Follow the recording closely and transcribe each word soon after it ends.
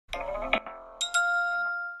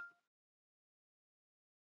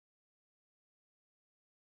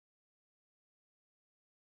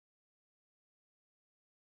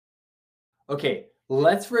Okay,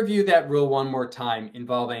 let's review that rule one more time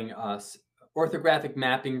involving orthographic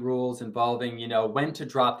mapping rules involving, when to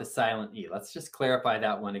drop the silent E. Let's just clarify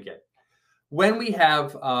that one again. When we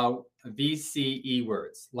have VCE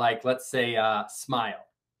words, like let's say smile,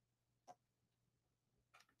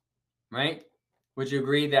 right? Would you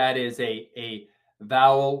agree that is a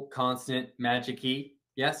vowel, consonant, magic E?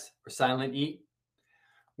 Yes? Or silent E?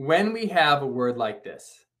 When we have a word like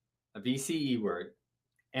this, a VCE word,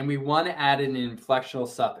 and we want to add an inflectional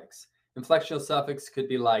suffix. Inflectional suffix could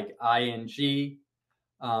be like ing,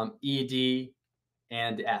 ed,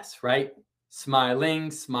 and s, right?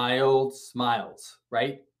 Smiling, smiled, smiles,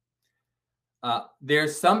 right?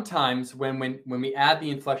 There's sometimes when we add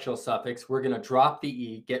the inflectional suffix, we're going to drop the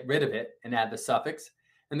e, get rid of it, and add the suffix.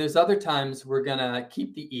 And there's other times we're going to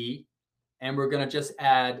keep the e, and we're going to just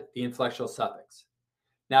add the inflectional suffix.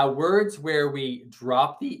 Now, words where we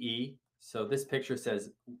drop the e, so this picture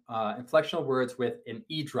says inflectional words with an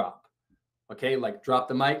e drop. Okay, like drop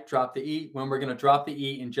the mic, drop the e. When we're going to drop the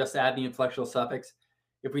e and just add the inflectional suffix,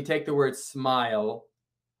 if we take the word smile,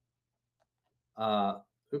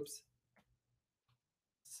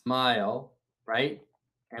 smile, right?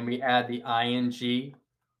 And we add the ing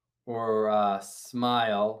or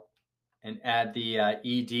smile and add the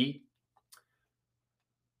ed.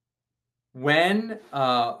 When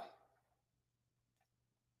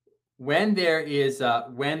there is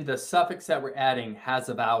when the suffix that we're adding has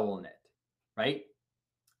a vowel in it, right?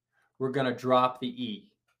 We're going to drop the e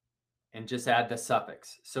and just add the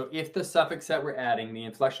suffix. So if the suffix that we're adding, the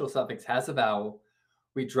inflectional suffix, has a vowel,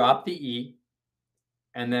 we drop the e,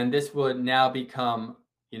 and then this would now become,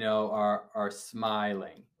 our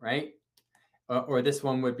smiling, right? Or this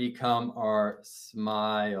one would become our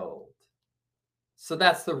smiled. So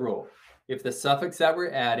that's the rule. If the suffix that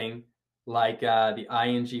we're adding, like the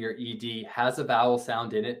ing or ed, has a vowel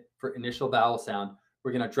sound in it for initial vowel sound,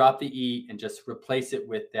 we're going to drop the e and just replace it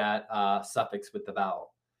with that suffix with the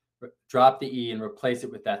vowel. Drop the e and replace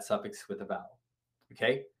it with that suffix with a vowel.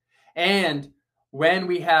 Okay? And when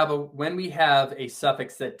we have a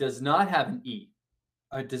suffix that does not have an e,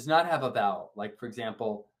 or does not have a vowel, like for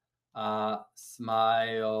example,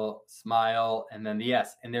 smile, smile, and then the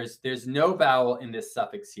s, and there's no vowel in this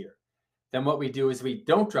suffix here, then what we do is we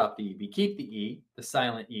don't drop the e, we keep the e, the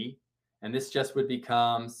silent e, and this just would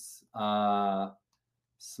become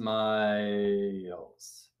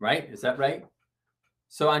smiles, right? Is that right?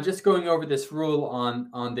 So I'm just going over this rule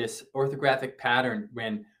on this orthographic pattern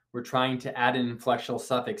when we're trying to add an inflectional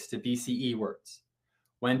suffix to VCE words.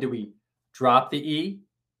 When do we drop the e?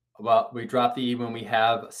 Well, we drop the e when we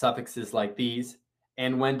have suffixes like these.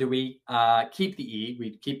 And when do we keep the e?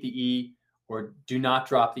 We keep the e or do not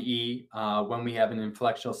drop the e when we have an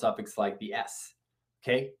inflectional suffix like the s.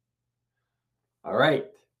 Okay? All right.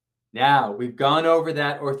 Now, we've gone over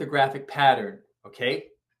that orthographic pattern. Okay?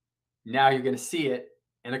 Now you're going to see it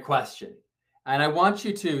in a question. And I want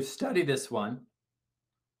you to study this one,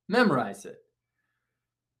 memorize it,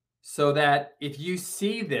 so that if you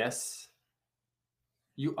see this,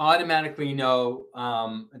 you automatically know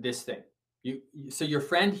this thing. So your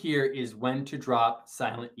friend here is when to drop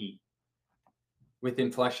silent e with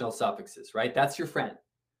inflectional suffixes, right? That's your friend.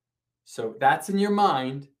 So that's in your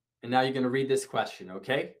mind, and now you're going to read this question,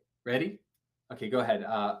 okay? Ready? Okay, go ahead.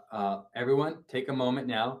 Everyone, take a moment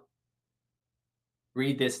now.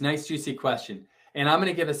 Read this nice, juicy question. And I'm going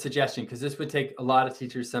to give a suggestion because this would take a lot of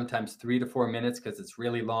teachers sometimes 3 to 4 minutes because it's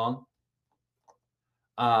really long.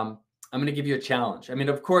 I'm going to give you a challenge. I mean,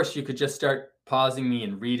 of course, you could just start pausing me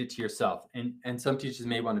and read it to yourself. And some teachers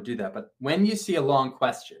may want to do that. But when you see a long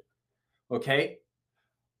question, okay?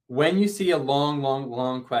 When you see a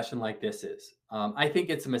long question like this is, I think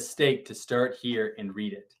it's a mistake to start here and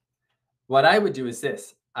read it. What I would do is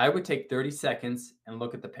this. I would take 30 seconds and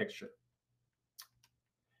look at the picture.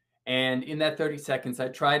 And in that 30 seconds, I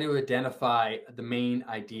try to identify the main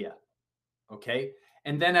idea, okay?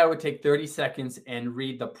 And then I would take 30 seconds and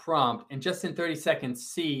read the prompt, and just in 30 seconds,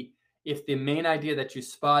 see if the main idea that you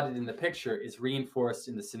spotted in the picture is reinforced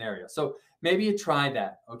in the scenario. So maybe you try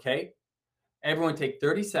that, okay? Everyone take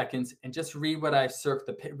 30 seconds and just read what I've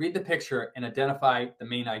circled, read the picture and identify the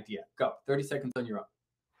main idea. Go, 30 seconds on your own.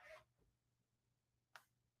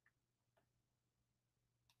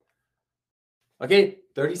 Okay,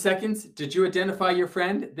 30 seconds. Did you identify your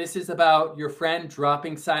friend? This is about your friend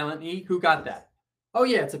dropping silent E. Who got that? Oh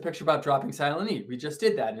yeah, it's a picture about dropping silent E. We just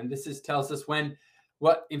did that. And this tells us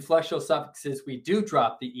what inflectional suffixes we do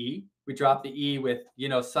drop the E. We drop the E with,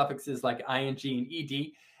 suffixes like ing and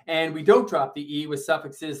ed. And we don't drop the E with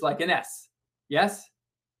suffixes like an S. Yes?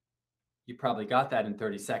 You probably got that in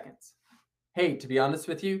 30 seconds. Hey, to be honest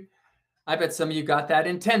with you, I bet some of you got that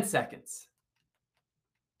in 10 seconds.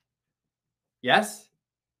 Yes?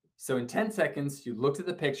 So in 10 seconds, you looked at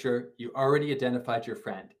the picture, you already identified your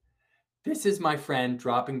friend. This is my friend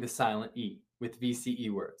dropping the silent E with VCE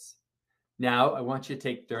words. Now I want you to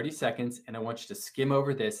take 30 seconds and I want you to skim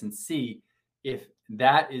over this and see if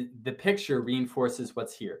that is the picture reinforces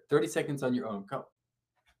what's here. 30 seconds on your own. Go.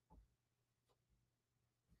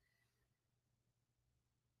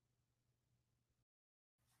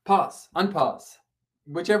 Pause, unpause,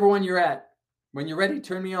 whichever one you're at. When you're ready,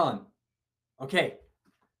 turn me on. Okay.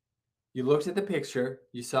 You looked at the picture.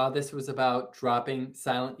 You saw this was about dropping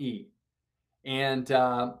silent E. And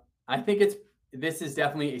I think this is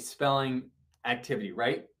definitely a spelling activity,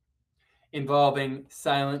 right? Involving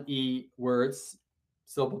silent E words,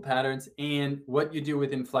 syllable patterns, and what you do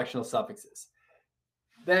with inflectional suffixes.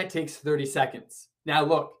 That takes 30 seconds. Now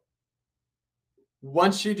look,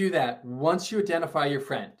 once you do that, once you identify your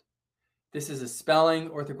friend, this is a spelling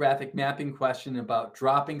orthographic mapping question about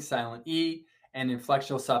dropping silent E and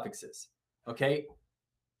inflectional suffixes, okay?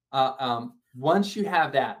 Once you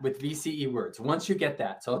have that with VCE words, once you get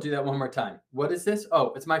that, so I'll do that one more time. What is this?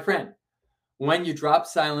 Oh, it's my friend. When you drop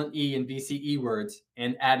silent E in VCE words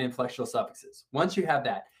and add inflectional suffixes. Once you have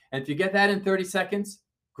that, and if you get that in 30 seconds,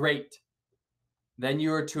 great. Then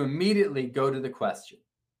you are to immediately go to the question.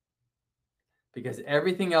 Because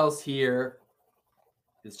everything else here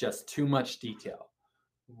is just too much detail.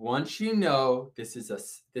 Once you know this is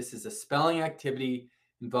a spelling activity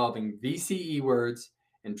involving VCE words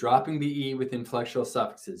and dropping the E with inflectional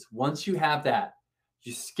suffixes. Once you have that,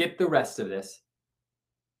 you skip the rest of this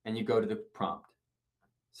and you go to the prompt.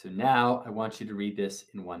 So now I want you to read this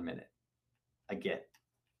in 1 minute. Again.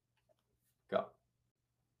 Go.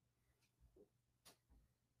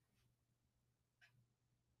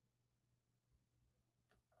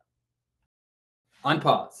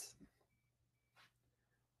 Unpause.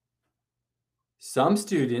 Some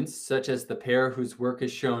students, such as the pair whose work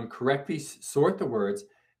is shown, correctly sort the words,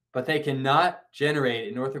 but they cannot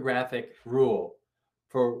generate an orthographic rule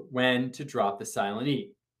for when to drop the silent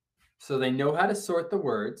E. So they know how to sort the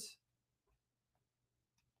words,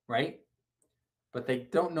 right? But they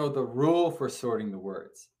don't know the rule for sorting the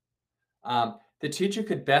words. The teacher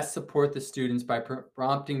could best support the students by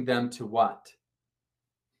prompting them to what?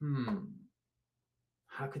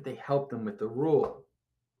 How could they help them with the rule?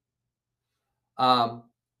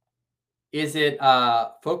 Is it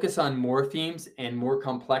focus on morphemes and more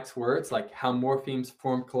complex words, like how morphemes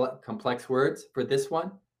form complex words for this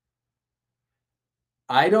one?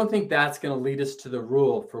 I don't think that's going to lead us to the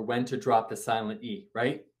rule for when to drop the silent E,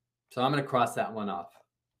 right? So I'm going to cross that one off.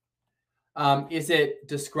 Is it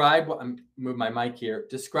describe what, I'm move my mic here,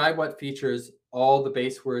 describe what features all the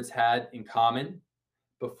base words had in common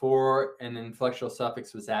before an inflectional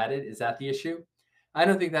suffix was added? Is that the issue? I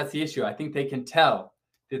don't think that's the issue. I think they can tell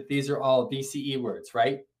that these are all VCE words,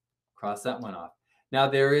 right? Cross that one off. Now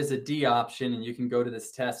there is a D option, and you can go to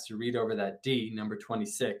this test to read over that D, number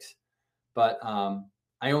 26. But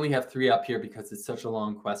I only have 3 up here because it's such a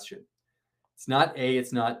long question. It's not A,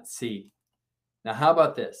 it's not C. Now how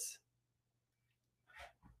about this?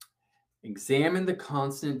 Examine the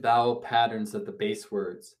consonant vowel patterns of the base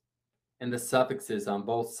words and the suffixes on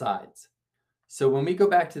both sides. So when we go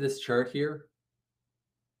back to this chart here,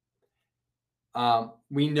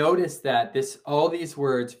 we notice that all these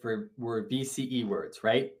words were VCE words,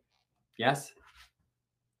 right? Yes?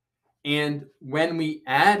 And when we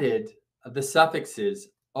added the suffixes,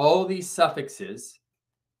 all these suffixes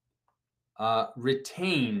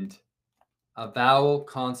retained a vowel,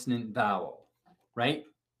 consonant, vowel, right?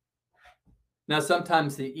 Now,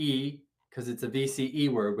 sometimes the E, because it's a VCE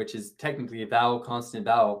word, which is technically a vowel, consonant,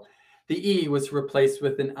 vowel, the E was replaced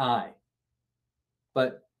with an I.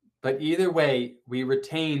 But either way, we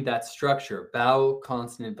retain that structure, vowel,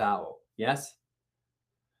 consonant, vowel, yes?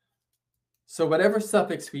 So whatever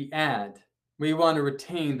suffix we add, we want to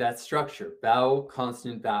retain that structure, vowel,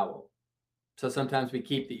 consonant, vowel. So sometimes we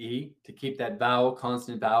keep the E to keep that vowel,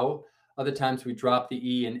 consonant, vowel. Other times we drop the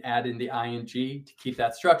E and add in the ing to keep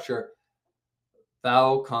that structure,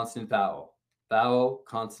 vowel, consonant, vowel, vowel,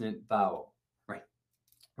 consonant, vowel, right?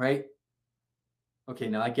 Right? Okay,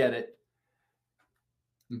 now I get it.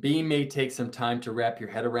 B may take some time to wrap your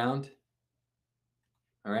head around.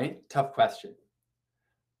 All right, tough question.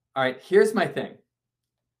 All right, here's my thing.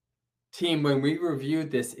 Team, when we reviewed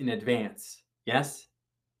this in advance, yes?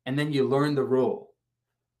 And then you learn the rule,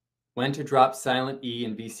 when to drop silent E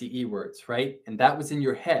in VCE words, right? And that was in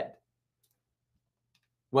your head.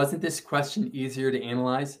 Wasn't this question easier to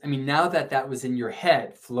analyze? I mean, now that was in your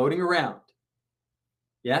head, floating around,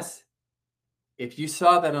 yes? if you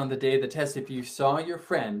saw that on the day of the test, if you saw your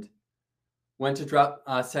friend went to drop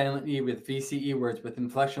silent E with VCE words with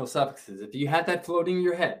inflectional suffixes, if you had that floating in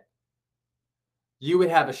your head, you would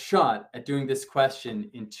have a shot at doing this question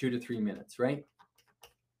in 2 to 3 minutes, right?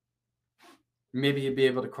 Maybe you'd be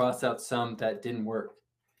able to cross out some that didn't work.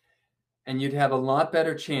 And you'd have a lot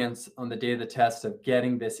better chance on the day of the test of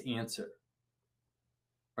getting this answer,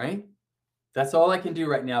 right? That's all I can do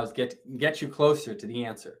right now is get you closer to the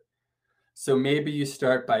answer. So maybe you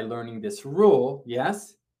start by learning this rule,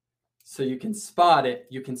 yes? So you can spot it.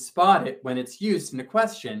 You can spot it when it's used in a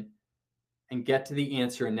question and get to the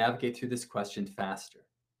answer and navigate through this question faster.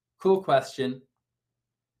 Cool question.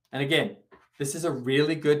 And again, this is a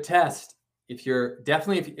really good test. If you're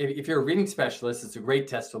if you're a reading specialist, it's a great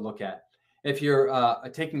test to look at. If you're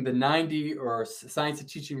taking the 90 or Science of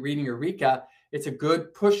Teaching Reading Eureka, it's a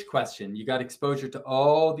good push question. You got exposure to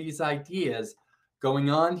all these ideas going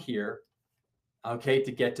on here, okay,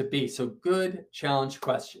 to get to B. So good challenge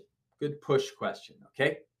question, good push question,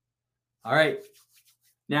 okay? All right.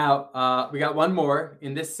 Now, we got one more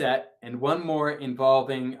in this set and one more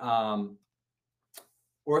involving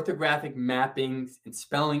orthographic mappings and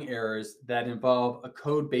spelling errors that involve a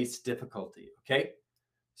code-based difficulty, okay?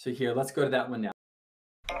 So here, let's go to that one now.